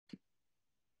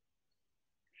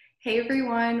Hey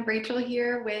everyone, Rachel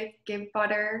here with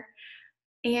Givebutter,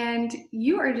 and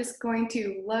you are just going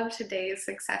to love today's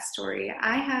success story.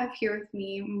 I have here with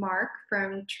me Mark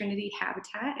from Trinity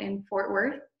Habitat in Fort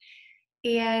Worth,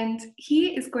 and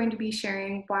he is going to be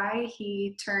sharing why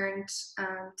he turned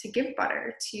to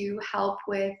Givebutter to help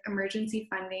with emergency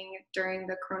funding during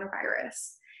the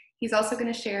coronavirus. He's also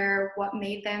going to share what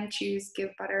made them choose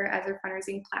Givebutter as their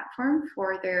fundraising platform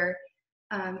for their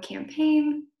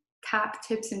campaign, top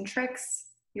tips and tricks.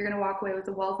 You're going to walk away with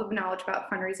a wealth of knowledge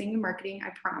about fundraising and marketing, I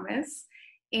promise.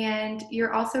 And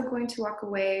you're also going to walk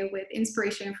away with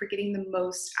inspiration for getting the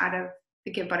most out of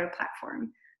the Givebutter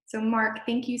platform. So Mark,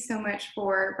 thank you so much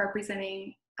for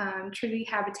representing Trinity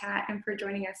Habitat and for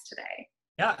joining us today.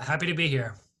 Yeah, happy to be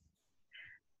here.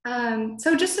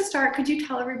 So just to start, could you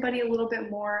tell everybody a little bit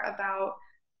more about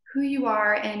who you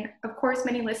are? And of course,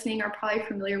 many listening are probably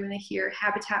familiar when they hear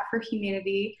Habitat for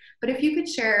Humanity, but if you could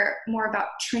share more about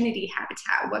Trinity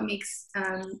Habitat, what makes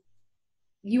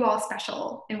you all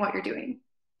special in what you're doing?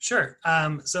 Sure.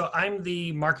 So I'm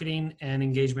the marketing and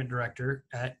engagement director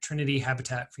at Trinity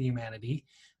Habitat for Humanity.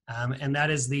 And that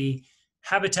is the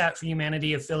Habitat for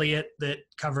Humanity affiliate that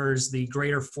covers the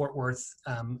greater Fort Worth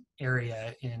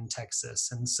area in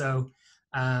Texas. And so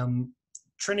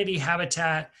Trinity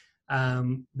Habitat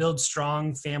builds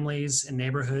strong families and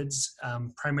neighborhoods,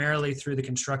 primarily through the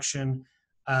construction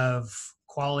of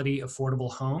quality, affordable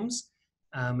homes.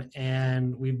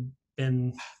 And we've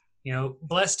been,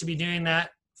 blessed to be doing that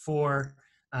for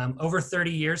over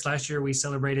 30 years. Last year, we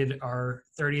celebrated our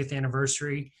 30th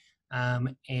anniversary,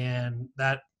 and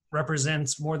that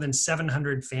represents more than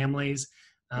 700 families.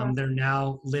 They're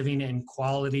now living in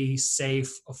quality,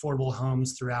 safe, affordable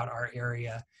homes throughout our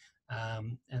area.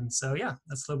 And so, yeah,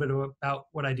 that's a little bit about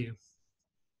what I do.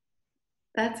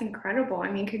 That's incredible. I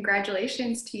mean,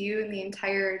 congratulations to you and the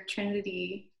entire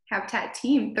Trinity Habitat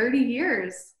team, 30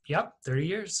 years. Yep, 30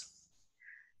 years.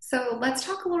 So let's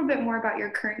talk a little bit more about your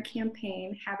current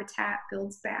campaign, Habitat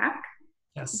Builds Back.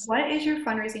 Yes. What is your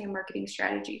fundraising and marketing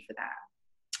strategy for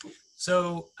that?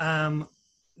 So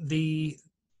the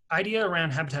idea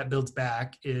around Habitat Builds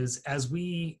Back is, as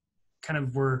we kind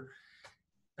of were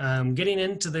getting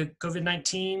into the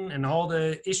COVID-19 and all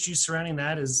the issues surrounding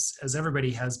that, as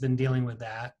everybody has been dealing with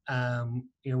that,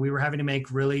 we were having to make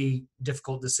really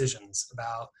difficult decisions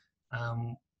about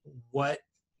what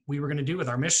we were going to do with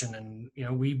our mission. And,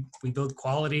 we build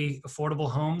quality, affordable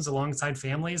homes alongside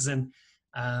families. And,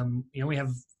 we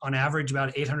have on average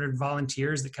about 800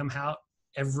 volunteers that come out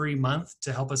every month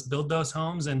to help us build those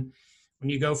homes. And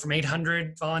when you go from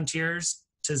 800 volunteers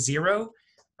to zero,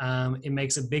 it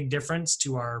makes a big difference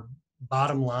to our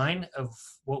bottom line of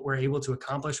what we're able to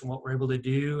accomplish and what we're able to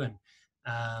do. And,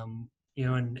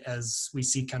 and as we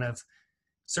see kind of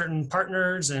certain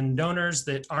partners and donors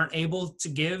that aren't able to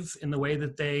give in the way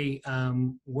that they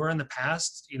were in the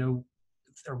past,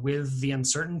 or with the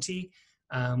uncertainty,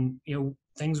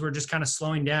 things were just kind of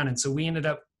slowing down. And so we ended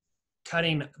up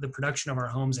cutting the production of our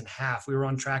homes in half. We were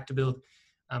on track to build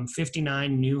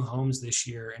 59 new homes this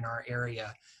year in our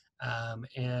area.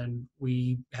 And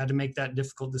we had to make that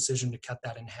difficult decision to cut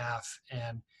that in half.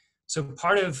 And so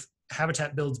part of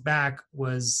Habitat Builds Back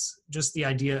was just the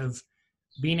idea of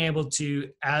being able to,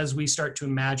 as we start to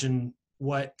imagine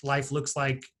what life looks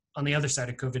like on the other side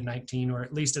of COVID-19, or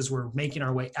at least as we're making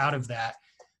our way out of that,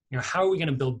 how are we going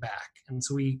to build back? And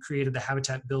so we created the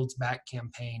Habitat Builds Back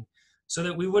campaign so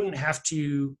that we wouldn't have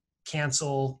to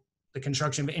cancel the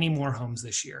construction of any more homes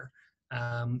this year.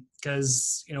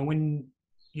 Because, when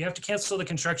you have to cancel the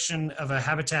construction of a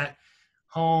Habitat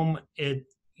home,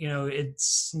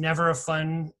 it's never a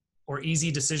fun or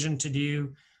easy decision to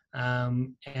do.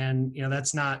 And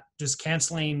that's not just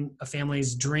canceling a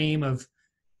family's dream of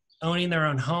owning their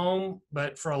own home,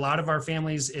 but for a lot of our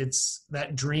families, it's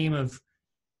that dream of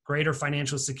greater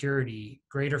financial security,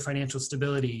 greater financial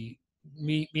stability,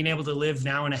 being able to live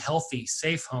now in a healthy,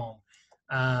 safe home.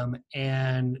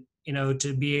 And,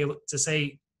 to be able to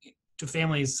say to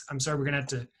families, I'm sorry, we're going to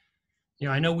have to,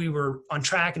 I know we were on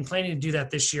track and planning to do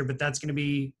that this year, but that's going to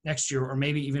be next year or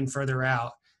maybe even further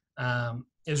out.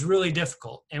 Is really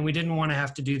difficult. And we didn't want to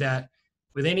have to do that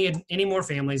with any more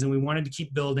families, and we wanted to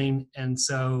keep building. And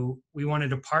so we wanted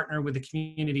to partner with the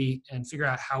community and figure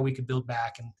out how we could build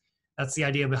back. And that's the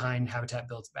idea behind Habitat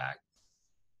Builds Back.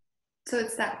 So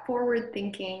it's that forward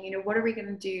thinking, what are we going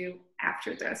to do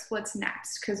after this? What's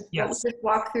next? Because what we just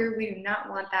walked through, we do not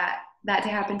want that to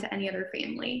happen to any other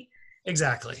family.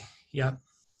 Exactly. Yeah.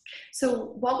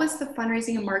 So what was the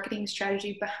fundraising and marketing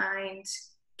strategy behind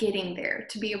getting there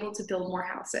to be able to build more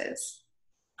houses?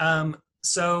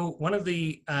 So one of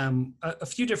the, a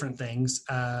few different things,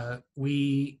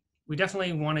 we we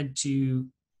definitely wanted to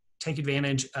take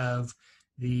advantage of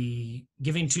the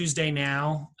Giving Tuesday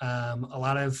now. A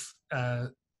lot of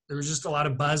there was just a lot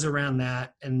of buzz around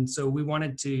that, and so we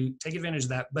wanted to take advantage of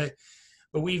that. But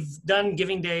we've done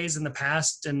giving days in the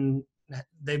past, and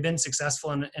they've been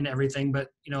successful and everything. But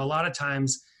you know, a lot of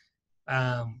times,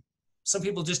 some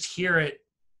people just hear it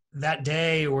that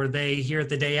day, or they hear it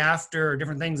the day after, or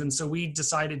different things. And so we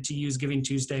decided to use Giving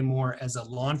Tuesday more as a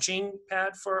launching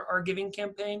pad for our giving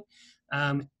campaign,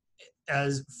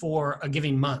 as for a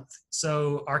giving month.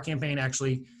 So our campaign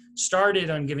actually started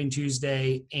on Giving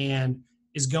Tuesday and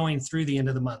is going through the end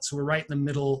of the month. So we're right in the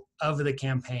middle of the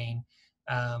campaign.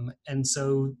 And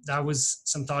so that was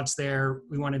some thoughts there.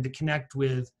 We wanted to connect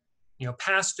with, you know,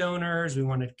 past donors. We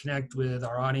wanted to connect with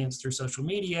our audience through social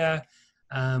media.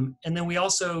 And then we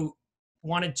also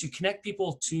wanted to connect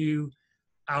people to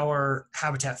our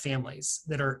Habitat families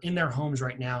that are in their homes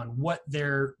right now and what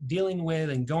they're dealing with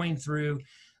and going through.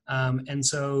 And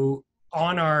so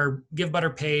on our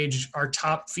Givebutter page, our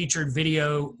top featured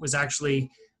video was actually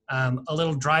a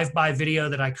little drive-by video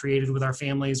that I created with our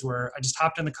families, where I just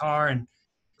hopped in the car and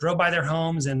drove by their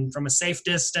homes, and from a safe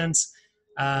distance,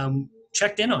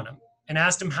 checked in on them and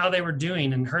asked them how they were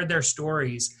doing and heard their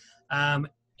stories. Mark,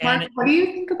 And what do you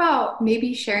think about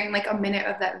maybe sharing like a minute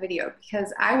of that video?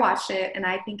 Because I watched it and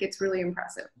I think it's really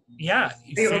impressive. yeah,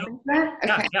 Are you open to that?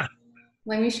 Okay. yeah.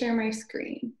 Let me share my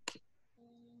screen.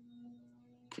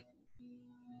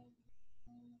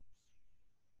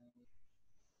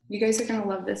 You guys are going to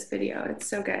love this video. It's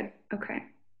so good. Okay.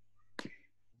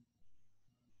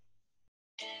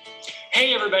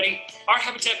 Hey everybody, our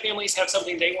Habitat families have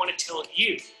something they want to tell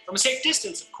you, from a safe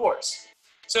distance, of course.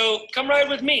 So come ride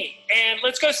with me and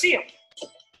let's go see them.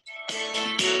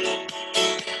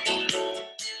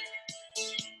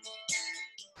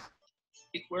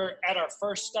 We're at our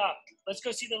first stop. Let's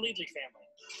go see the Leadley family.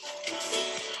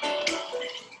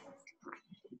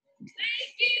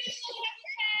 Thank you.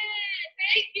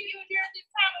 Thank you. During this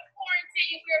time of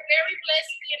quarantine, we are very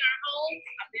blessed to be in our home.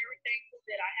 I'm very thankful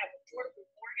that I have a affordable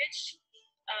mortgage,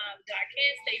 that I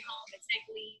can stay home and take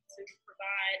leave to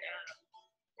provide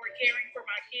for caring for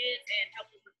my kids and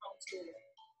helping with homeschooling.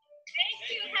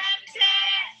 Thank you,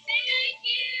 Habitat. Thank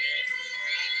you.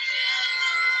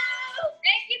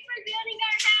 Thank you for building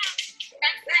our house.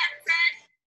 That's Habitat.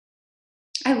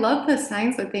 I love the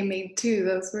signs that they made too.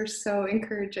 Those were so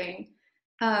encouraging.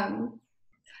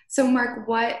 So Mark,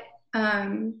 what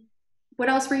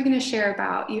else were you going to share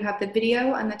about? You have the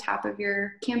video on the top of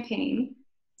your campaign.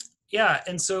 Yeah,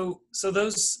 and so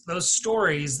those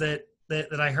stories that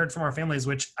I heard from our families,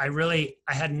 which I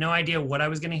had no idea what I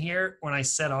was going to hear when I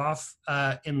set off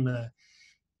in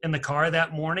the car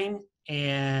that morning,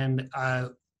 and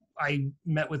I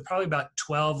met with probably about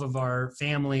 12 of our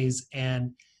families,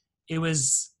 and it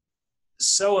was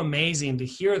so amazing to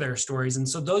hear their stories. And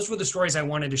so those were the stories I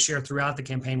wanted to share throughout the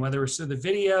campaign, whether it was through the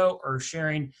video or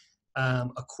sharing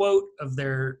a quote of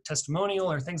their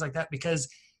testimonial or things like that, because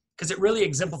it really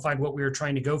exemplified what we were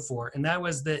trying to go for. And that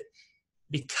was that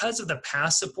because of the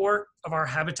past support of our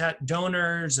Habitat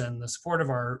donors and the support of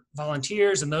our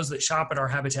volunteers and those that shop at our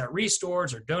Habitat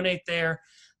restores or donate there,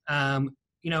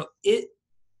 it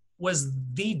was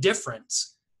the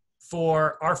difference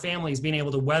for our families being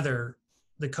able to weather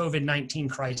the COVID-19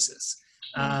 crisis,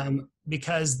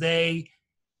 because they,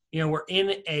 were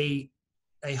in a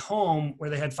home where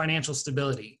they had financial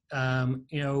stability.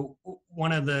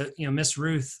 One of the, Miss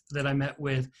Ruth that I met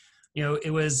with,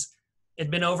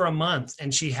 it'd been over a month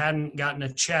and she hadn't gotten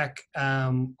a check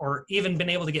or even been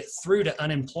able to get through to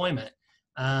unemployment.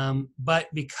 But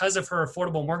because of her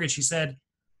affordable mortgage, she said,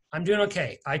 I'm doing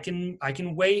okay. I can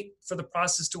wait for the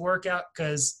process to work out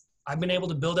because I've been able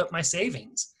to build up my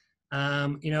savings.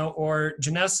 Or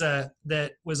Janessa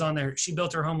that was on there, she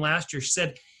built her home last year. She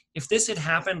said, if this had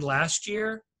happened last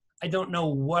year, I don't know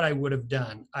what I would have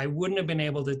done. I wouldn't have been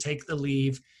able to take the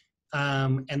leave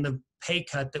and the pay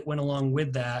cut that went along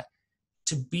with that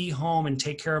to be home and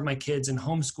take care of my kids and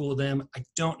homeschool them. I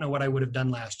don't know what I would have done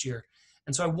last year.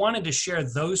 And so I wanted to share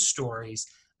those stories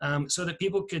so that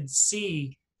people could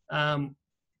see, a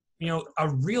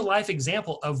real life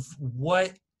example of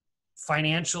what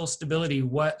financial stability,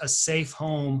 what a safe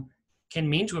home can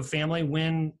mean to a family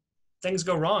when things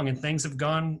go wrong, and things have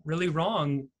gone really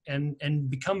wrong and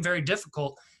become very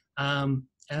difficult. And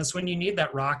it's when you need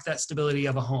that rock, that stability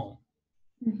of a home.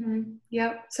 Mm-hmm.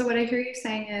 Yep. So what I hear you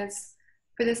saying is,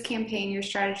 for this campaign, your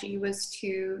strategy was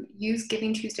to use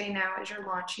Giving Tuesday now as your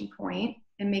launching point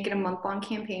and make it a month-long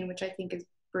campaign, which I think is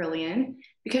brilliant,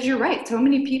 because you're right. So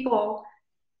many people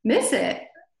miss it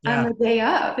on the day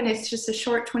of, and it's just a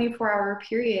short 24-hour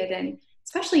period. And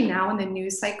especially now when the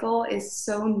news cycle is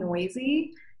so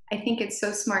noisy. I think it's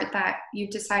so smart that you've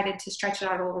decided to stretch it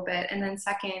out a little bit. And then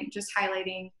second, just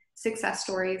highlighting success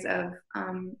stories of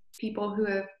people who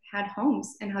have had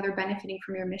homes and how they're benefiting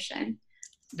from your mission.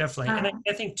 Definitely. And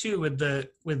I think too,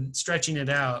 with stretching it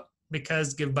out,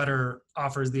 because Givebutter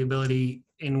offers the ability,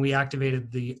 and we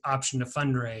activated the option to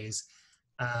fundraise,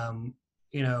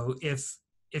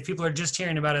 if people are just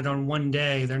hearing about it on one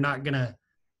day, they're not going to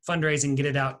fundraise and get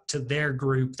it out to their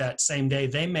group that same day.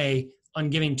 They may, on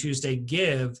Giving Tuesday,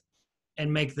 give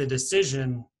and make the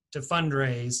decision to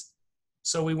fundraise.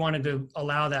 So we wanted to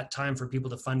allow that time for people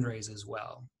to fundraise as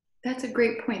well. That's a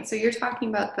great point. So you're talking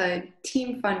about the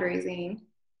team fundraising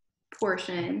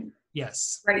portion.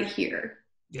 Yes. Right here.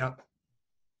 Yep.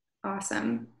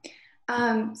 Awesome.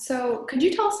 So could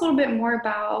you tell us a little bit more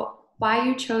about why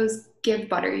you chose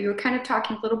Givebutter? You were kind of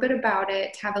talking a little bit about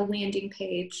it, to have a landing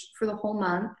page for the whole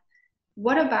month.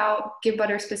 What about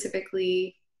Givebutter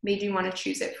specifically made you want to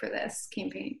choose it for this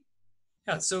campaign?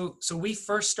 Yeah, so we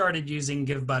first started using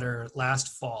Givebutter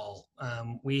last fall.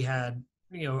 We had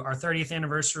our 30th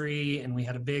anniversary, and we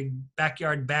had a big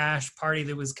backyard bash party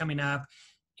that was coming up,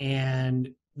 and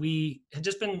we had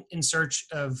just been in search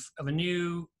of a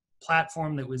new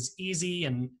platform that was easy,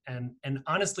 and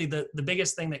honestly, the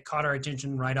biggest thing that caught our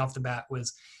attention right off the bat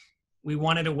was we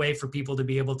wanted a way for people to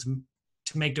be able to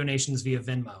make donations via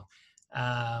Venmo.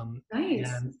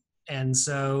 Nice. And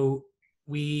so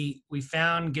we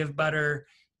found Givebutter,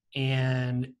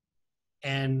 and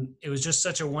it was just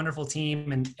such a wonderful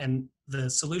team, and the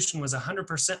solution was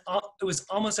 100%. It was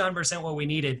almost 100% what we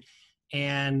needed.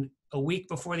 And a week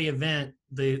before the event,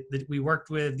 we worked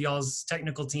with y'all's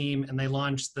technical team, and they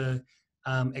launched the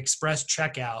express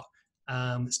checkout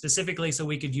specifically so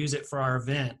we could use it for our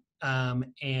event.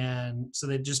 And so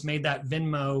they just made that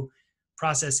Venmo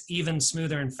process even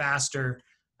smoother and faster,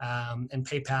 and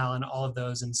PayPal and all of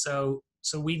those. And so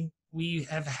we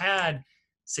have had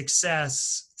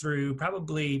success through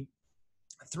probably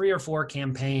 3 or 4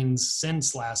 campaigns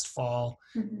since last fall,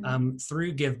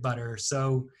 through Givebutter.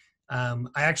 So I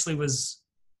actually was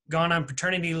gone on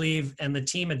paternity leave, and the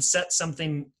team had set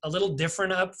something a little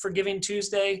different up for Giving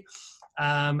Tuesday.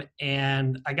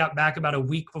 And I got back about a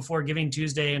week before Giving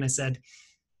Tuesday, and I said,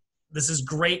 this is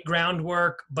great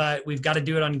groundwork, but we've got to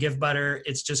do it on Givebutter.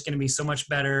 It's just going to be so much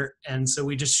better. And so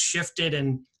we just shifted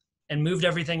and moved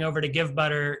everything over to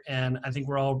Givebutter. And I think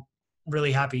we're all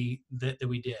really happy that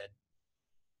we did.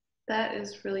 That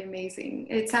is really amazing.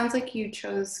 It sounds like you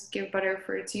chose Givebutter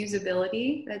for its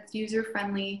usability, that's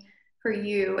user-friendly for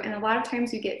you. And a lot of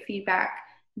times you get feedback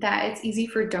that it's easy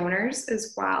for donors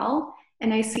as well.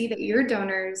 And I see that your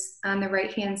donors on the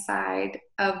right-hand side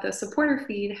of the supporter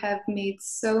feed have made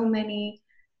so many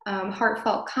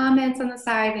heartfelt comments on the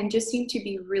side, and just seem to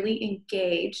be really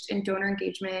engaged. And donor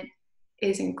engagement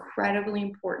is incredibly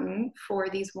important for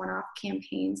these one-off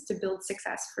campaigns to build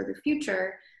success for the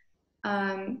future.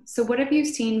 So what have you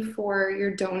seen for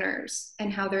your donors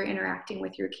and how they're interacting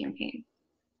with your campaign?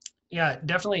 Yeah,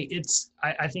 definitely.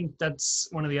 I think that's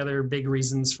one of the other big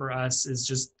reasons for us is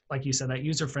just, like you said, that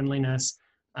user friendliness.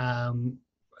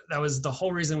 That was the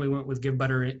whole reason we went with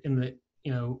Givebutter in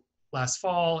the, last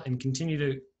fall, and continue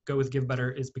to go with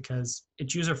Givebutter, is because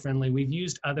it's user friendly. We've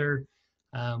used other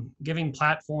giving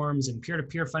platforms and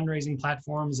peer-to-peer fundraising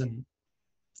platforms,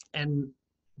 and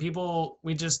people,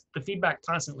 the feedback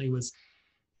constantly was,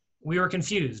 we were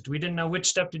confused. We didn't know which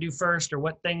step to do first or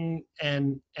what thing,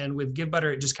 and with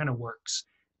Givebutter, it just kind of works.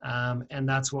 And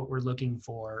that's what we're looking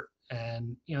for.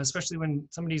 And, especially when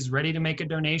somebody's ready to make a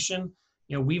donation,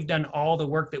 we've done all the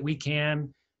work that we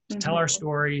can to tell our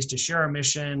stories, to share our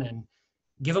mission, and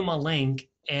give them a link.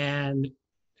 And,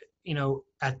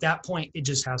 at that point, it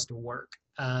just has to work.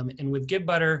 And with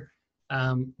Givebutter,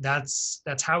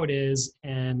 that's how it is.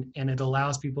 And it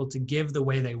allows people to give the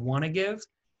way they want to give.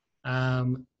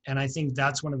 And I think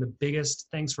that's one of the biggest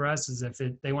things for us, is if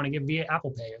they want to give via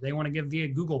Apple Pay, or they want to give via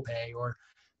Google Pay, or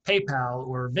PayPal,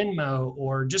 or Venmo,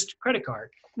 or just credit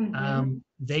card,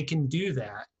 they can do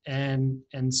that. And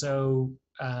so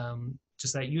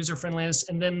just that user friendliness,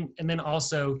 and then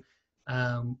also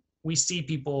we see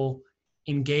people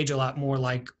engage a lot more,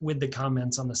 like with the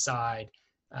comments on the side,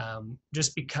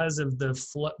 just because of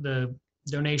the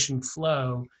donation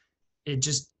flow.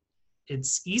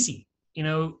 It's easy.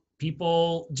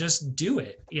 People just do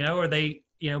it, or they,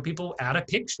 people add a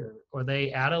picture, or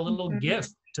they add a little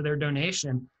gift to their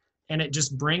donation, and it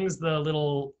just brings the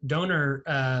little donor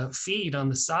feed on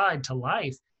the side to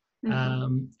life,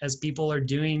 as people are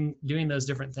doing those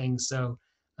different things. So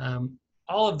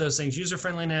all of those things, user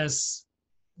friendliness,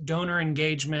 donor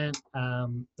engagement,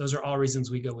 those are all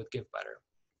reasons we go with Givebutter.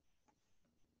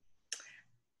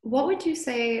 what would you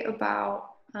say about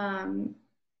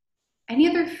any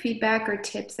other feedback or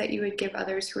tips that you would give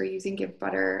others who are using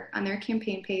Givebutter on their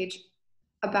campaign page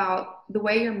about the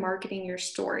way you're marketing your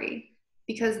story?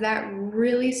 Because that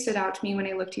really stood out to me when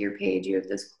I looked at your page. You have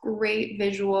this great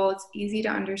visual, it's easy to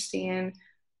understand,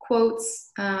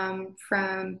 quotes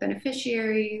from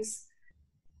beneficiaries,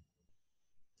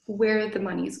 where the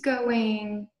money's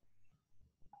going,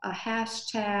 a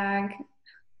hashtag,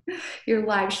 your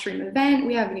live stream event.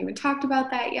 We haven't even talked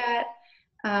about that yet.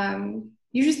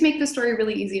 You just make the story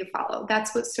really easy to follow.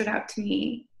 That's what stood out to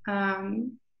me.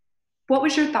 What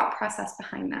was your thought process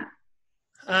behind that?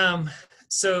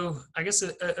 So I guess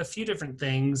a few different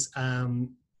things.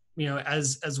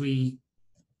 As we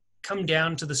come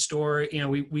down to the story,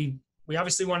 we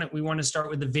obviously want to start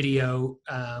with the video.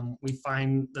 We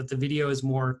find that the video is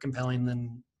more compelling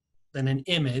than an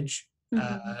image,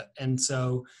 and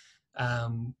so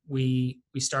we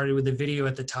started with the video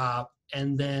at the top,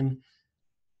 and then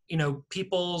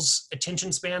people's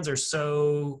attention spans are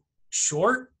so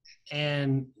short,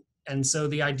 and so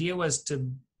the idea was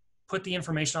to put the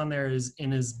information on there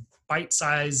in as bite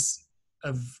size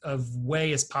of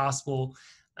way as possible.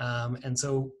 And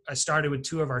so I started with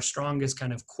two of our strongest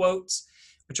kind of quotes,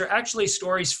 which are actually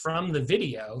stories from the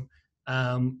video.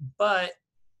 But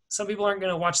some people aren't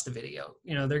going to watch the video.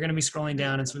 They're going to be scrolling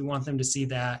down, and so we want them to see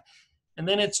that. And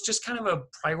then it's just kind of a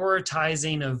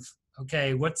prioritizing of,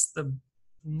 okay, what's the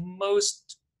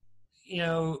most,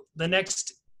 the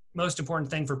next most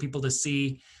important thing for people to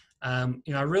see. I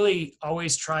really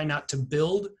always try not to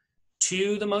build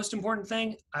to the most important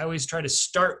thing. I always try to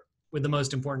start with the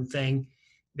most important thing,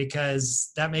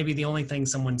 because that may be the only thing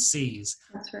someone sees.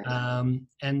 That's right.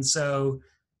 And so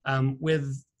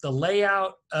with the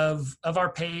layout of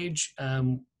our page,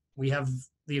 we have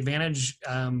the advantage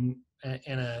in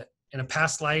a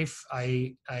past life.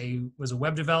 I was a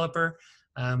web developer,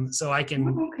 so I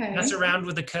can mess around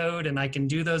with the code, and I can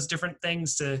do those different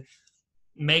things to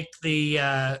make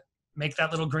that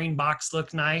little green box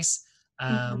look nice.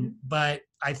 But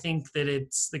I think that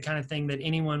it's the kind of thing that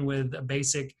anyone with a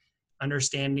basic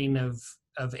understanding of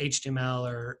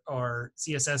HTML or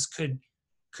CSS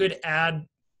could add,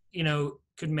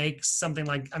 could make something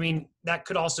like, that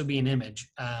could also be an image,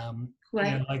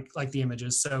 Right. Like the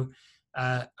images. So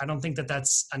I don't think that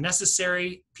that's a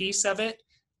necessary piece of it.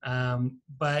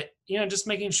 But, just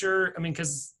making sure,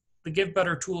 because the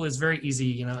Givebutter tool is very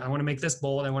easy. I want to make this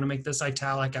bold. I want to make this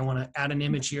italic. I want to add an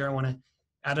image here. I want to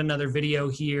add another video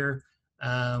here.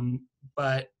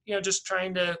 But, just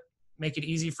trying to make it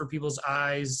easy for people's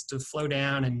eyes to flow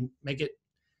down and make it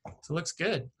so it looks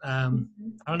good. I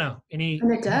don't know.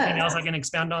 Anything else I can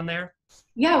expound on there?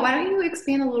 Yeah, why don't you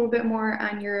expand a little bit more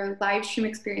on your live stream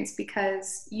experience,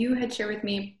 because you had shared with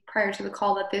me prior to the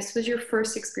call that this was your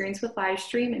first experience with live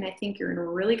stream, and I think you're in a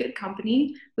really good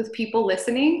company with people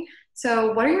listening.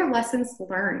 So what are your lessons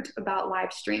learned about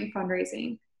live stream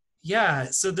fundraising? Yeah,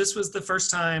 so this was the first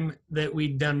time that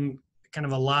we'd done kind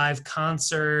of a live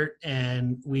concert,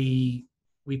 and we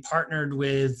partnered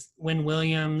with Wynn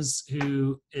Williams,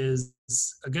 who is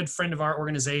a good friend of our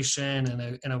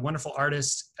organization and a wonderful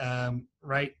artist,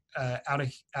 right out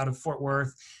of Fort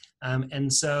Worth.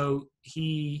 And so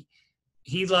he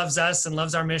loves us and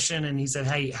loves our mission. And he said,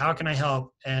 "Hey, how can I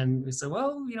help?" And we said,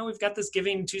 "Well, we've got this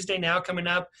Giving Tuesday Now coming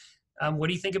up. What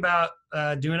do you think about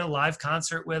doing a live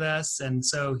concert with us?" And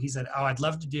so he said, "Oh, I'd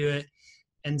love to do it."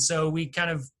 And so we kind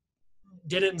of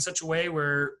did it in such a way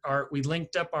where we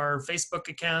linked up our Facebook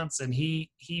accounts, and he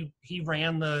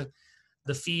ran the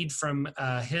feed from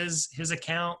his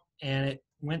account, and it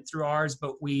went through ours.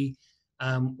 But we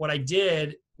what I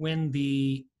did when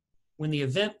the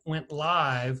event went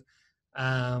live,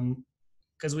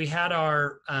 because we had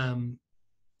our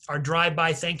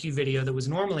drive-by thank you video that was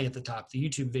normally at the top, the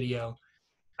YouTube video,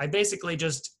 I basically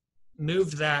just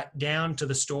moved that down to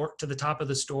the top of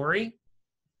the story,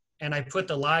 and I put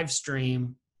the live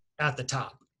stream at the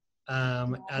top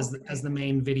as the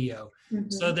main video,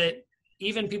 so that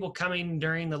even people coming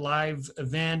during the live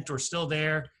event or still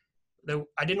there,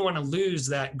 I didn't want to lose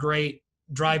that great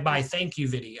drive-by thank you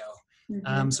video.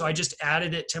 So I just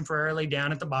added it temporarily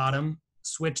down at the bottom,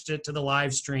 switched it to the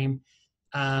live stream.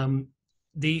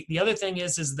 The other thing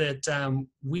is that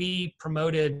we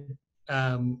promoted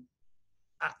the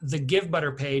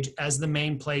Givebutter page as the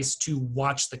main place to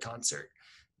watch the concert.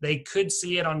 They could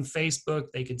see it on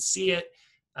Facebook, they could see it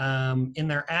in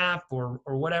their app or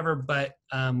whatever, but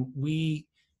we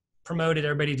promoted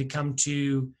everybody to come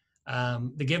to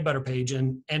the Givebutter page,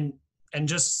 and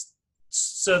just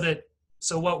so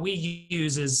what we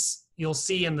use is, you'll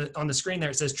see on the screen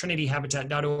there, it says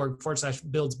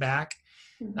trinityhabitat.org/builds back.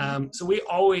 So we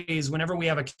always, whenever we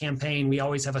have a campaign, we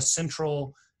always have a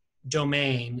central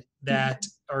domain that,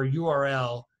 or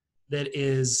URL, that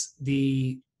is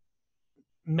the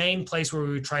main place where we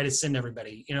would try to send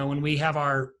everybody. You know, when we have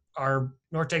our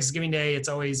North Texas Giving Day, it's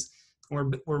always,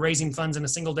 we're raising funds in a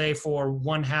single day for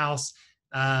one house.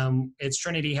 It's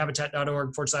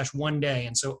trinityhabitat.org/one day.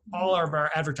 And so all of our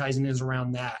advertising is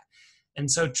around that. And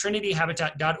so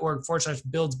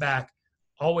trinityhabitat.org/builds back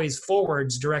always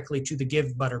forwards directly to the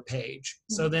Givebutter page.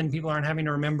 So then people aren't having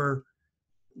to remember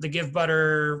the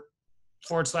Givebutter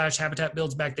 /Habitat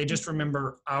builds back. They just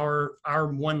remember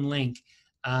our one link.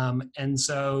 And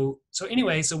so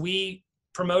anyway, so we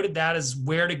promoted that as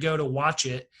where to go to watch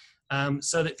it,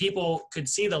 so that people could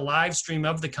see the live stream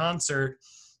of the concert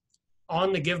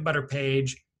on the Givebutter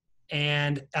page,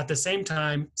 and at the same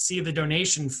time see the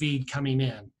donation feed coming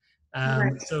in.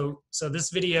 So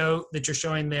this video that you're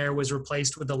showing there was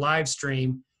replaced with the live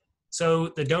stream. So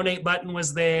the donate button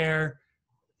was there.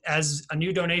 As a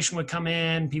new donation would come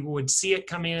in, people would see it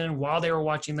come in while they were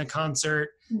watching the concert.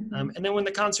 And then when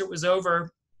the concert was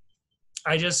over,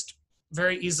 I just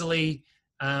very easily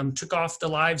took off the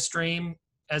live stream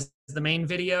as the main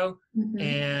video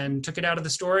and took it out of the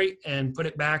story and put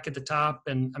it back at the top.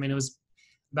 And I mean, it was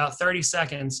about 30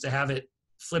 seconds to have it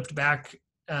flipped back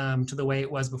to the way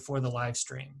it was before the live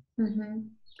stream.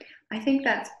 I think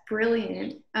that's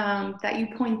brilliant that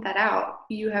you point that out.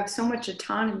 You have so much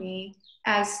autonomy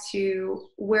as to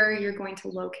where you're going to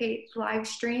locate the live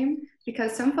stream,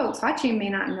 because some folks watching may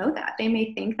not know that. They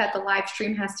may think that the live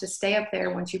stream has to stay up there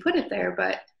once you put it there,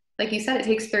 but like you said, it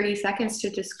takes 30 seconds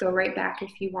to just go right back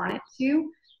if you want it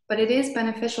to. But it is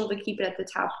beneficial to keep it at the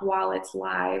top while it's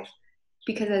live,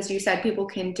 because as you said, people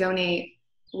can donate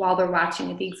while they're watching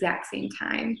at the exact same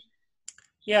time.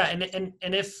 Yeah, and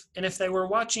if they were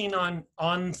watching on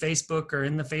Facebook or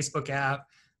in the Facebook app,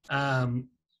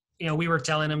 you know, we were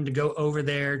telling them to go over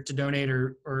there to donate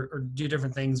or do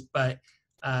different things. But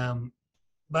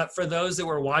for those that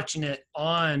were watching it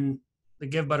on the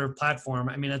Givebutter platform,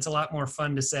 I mean, it's a lot more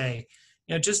fun to say,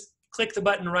 you know, just click the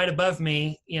button right above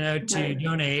me, you know, to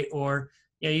donate, or,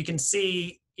 you know, you can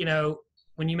see, you know,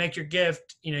 when you make your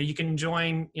gift, you know, you can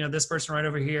join, you know, this person right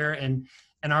over here. And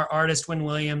our artist, Wynn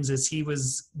Williams, as he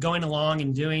was going along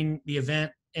and doing the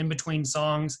event in between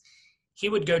songs, he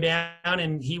would go down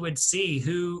and he would see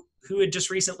who had just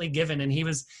recently given, and he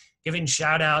was giving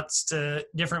shout outs to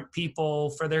different people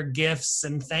for their gifts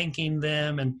and thanking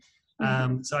them. And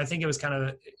so I think it was kind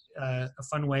of a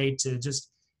fun way to just,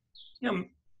 you know,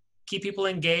 keep people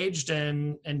engaged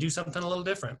and do something a little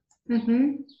different.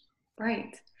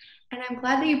 Right. And I'm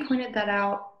glad that you pointed that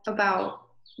out about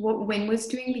what Wynn was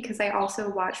doing, because I also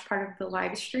watched part of the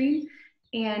live stream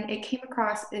and it came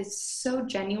across as so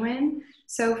genuine.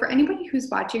 So for anybody who's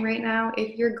watching right now,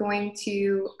 if you're going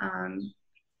to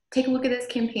take a look at this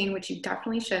campaign, which you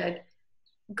definitely should,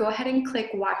 go ahead and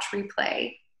click watch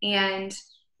replay, and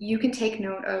you can take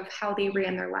note of how they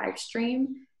ran their live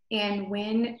stream. And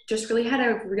Wynn just really had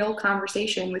a real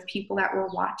conversation with people that were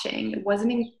watching. It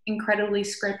wasn't incredibly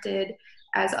scripted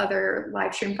as other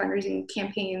live stream fundraising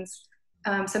campaigns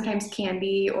sometimes can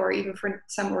be, or even for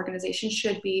some organizations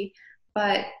should be.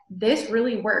 But this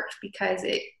really worked because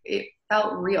it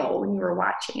felt real when you were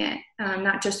watching it,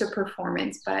 not just a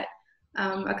performance, but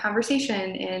a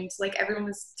conversation, and like everyone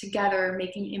was together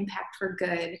making impact for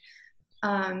good.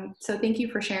 So thank you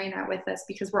for sharing that with us,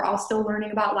 because we're all still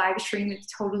learning about live stream. It's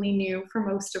totally new for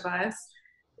most of us.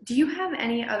 Do you have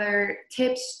any other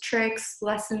tips, tricks,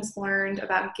 lessons learned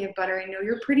about Givebutter? I know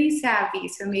you're pretty savvy,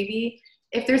 so maybe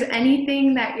if there's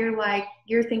anything that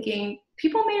you're thinking,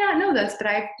 people may not know this, but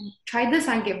I've tried this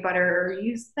on Givebutter or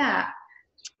used that.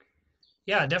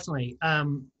 Yeah, definitely.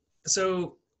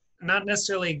 So not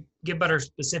necessarily Givebutter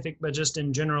specific, but just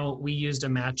in general, we used a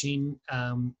matching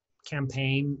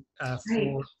campaign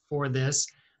for this.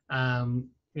 You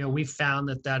know, we found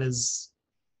that is,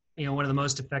 you know, one of the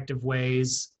most effective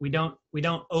ways. We don't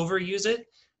overuse it,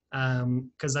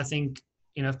 because I think,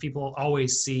 you know, if people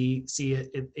always see it,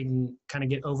 it can kind of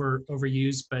get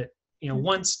overused. But, you know,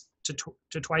 once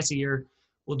to twice a year,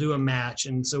 we'll do a match.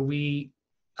 And so we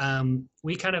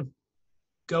kind of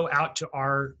go out to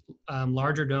our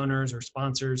larger donors or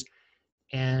sponsors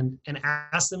and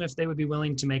ask them if they would be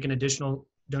willing to make an additional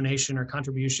donation or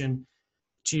contribution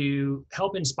to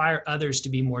help inspire others to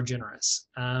be more generous.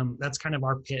 That's kind of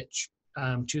our pitch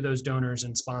to those donors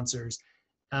and sponsors.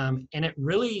 And it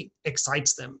really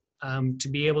excites them to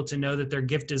be able to know that their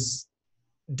gift is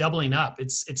doubling up.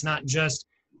 It's not just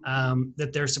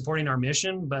that they're supporting our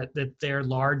mission, but that their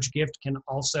large gift can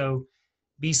also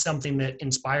be something that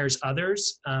inspires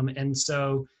others. And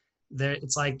so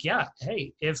it's like, yeah,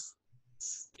 hey, if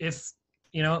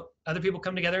you know, other people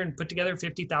come together and put together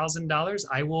 $50,000,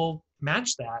 I will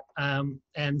match that.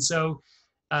 And so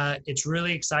it's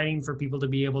really exciting for people to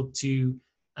be able to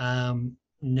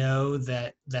know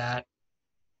that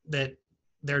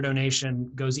their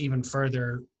donation goes even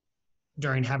further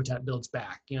during Habitat Builds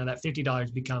Back. You know, that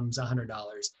 $50 becomes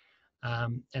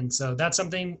 $100. And so that's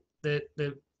something that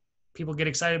people get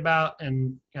excited about,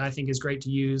 and I think is great to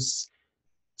use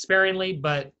sparingly,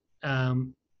 but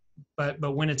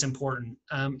when it's important.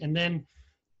 And then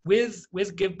with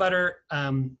Givebutter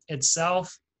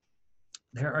itself,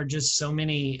 there are just so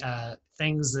many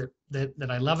things that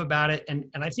I love about it, and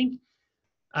I think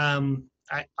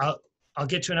I'll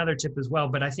get to another tip as well.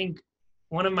 But I think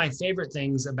one of my favorite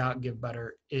things about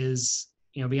Givebutter is,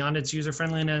 you know, beyond its user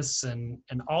friendliness and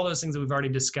all those things that we've already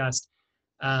discussed,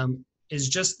 is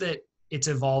just that it's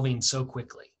evolving so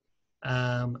quickly.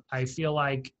 I feel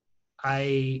like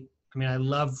I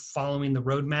love following the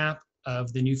roadmap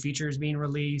of the new features being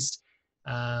released.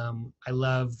 I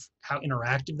love how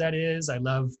interactive that is. I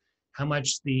love how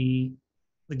much the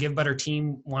Givebutter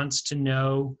team wants to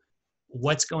know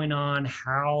what's going on,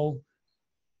 how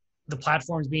the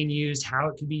platform is being used, how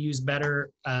it can be used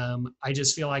better. I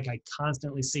just feel like I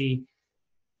constantly see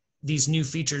these new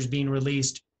features being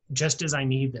released just as I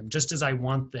need them, just as I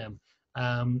want them.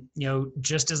 You know,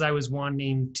 just as I was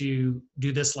wanting to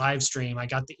do this live stream, I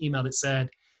got the email that said,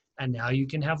 and now you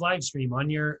can have live stream on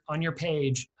your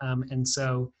page. And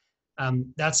so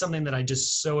that's something that I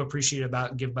just so appreciate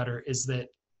about Givebutter, is that,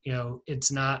 you know,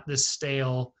 it's not this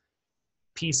stale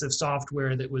piece of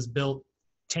software that was built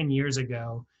 10 years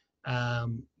ago,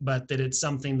 but that it's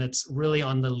something that's really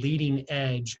on the leading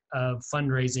edge of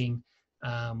fundraising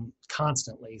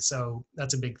constantly. So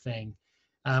that's a big thing.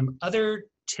 Other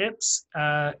tips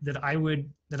that I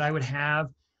would have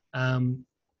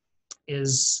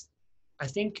is, I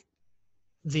think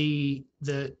the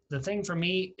thing for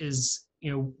me is,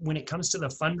 you know, when it comes to the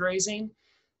fundraising,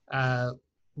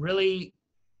 really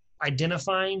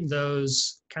identifying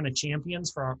those kind of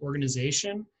champions for our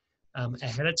organization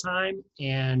ahead of time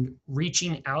and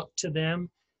reaching out to them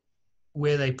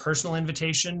with a personal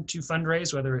invitation to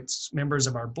fundraise, whether it's members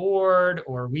of our board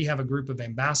or we have a group of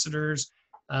ambassadors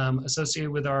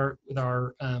associated with our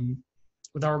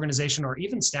organization, or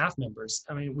even staff members.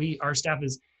 I mean, our staff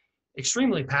is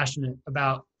extremely passionate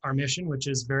about our mission, which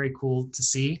is very cool to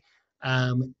see.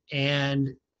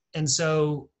 And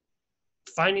so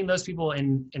finding those people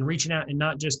and reaching out, and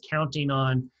not just counting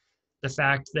on the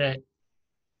fact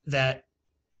that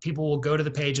people will go to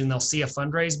the page and they'll see a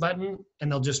fundraise button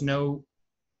and they'll just know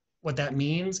what that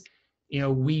means. You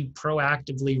know, we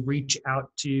proactively reach out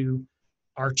to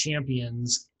our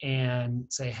champions and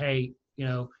say, hey, you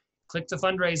know, click the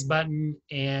fundraise button,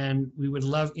 and we would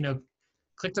love, you know,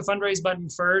 click the fundraise button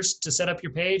first to set up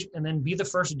your page, and then be the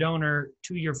first donor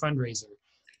to your fundraiser.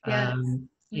 Yes.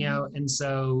 You know, and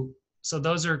so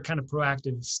those are kind of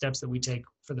proactive steps that we take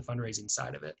for the fundraising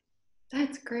side of it.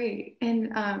 That's great.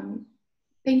 And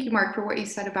thank you, Mark, for what you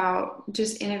said about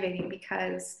just innovating,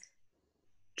 because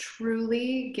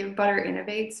truly Givebutter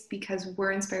innovates because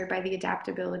we're inspired by the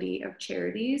adaptability of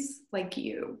charities like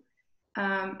you.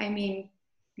 I mean,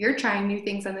 you're trying new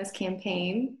things on this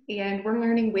campaign, and we're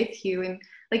learning with you. And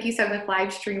like you said, with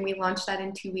Livestream, we launched that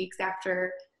in 2 weeks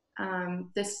after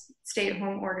this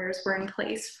stay-at-home orders were in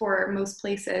place for most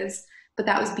places. But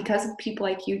that was because of people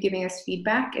like you giving us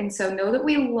feedback. And so know that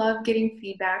we love getting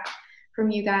feedback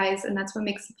from you guys, and that's what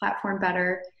makes the platform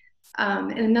better.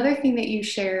 And another thing that you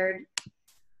shared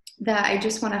that I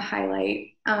just want to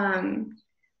highlight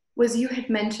was, you had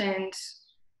mentioned,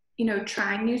 you know,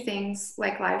 trying new things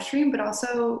like Livestream, but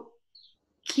also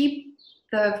keep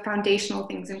the foundational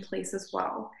things in place as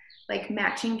well, like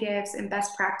matching gifts and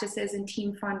best practices in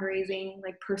team fundraising,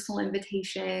 like personal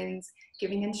invitations,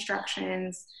 giving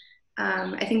instructions.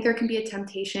 I think there can be a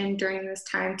temptation during this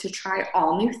time to try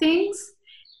all new things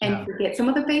and forget some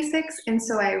of the basics. And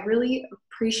so I really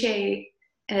appreciate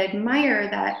and admire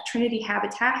that Trinity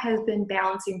Habitat has been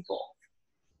balancing both.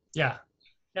 Yeah,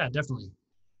 definitely.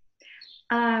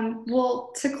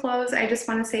 Well, to close, I just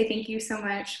want to say thank you so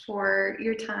much for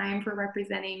your time, for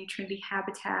representing Trinity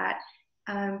Habitat.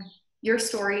 Your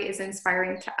story is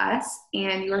inspiring to us,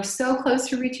 and you are so close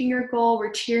to reaching your goal.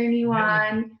 We're cheering you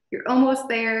on. You're almost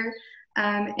there.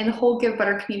 And the whole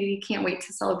Givebutter community can't wait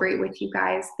to celebrate with you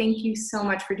guys. Thank you so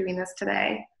much for doing this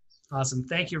today. Awesome.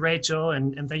 Thank you, Rachel.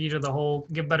 And thank you to the whole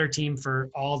Givebutter team for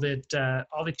all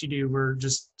that you do. We're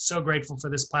just so grateful for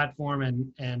this platform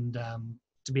and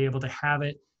to be able to have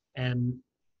it. And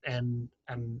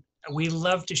we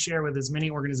love to share with as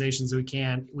many organizations as we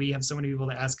can. We have so many people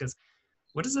that ask us,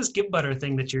 what is this Givebutter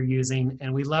thing that you're using?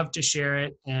 And we love to share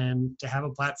it, and to have a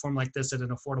platform like this at an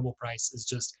affordable price is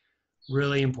just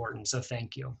really important. So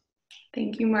thank you.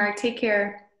 Thank you, Mark. Take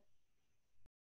care.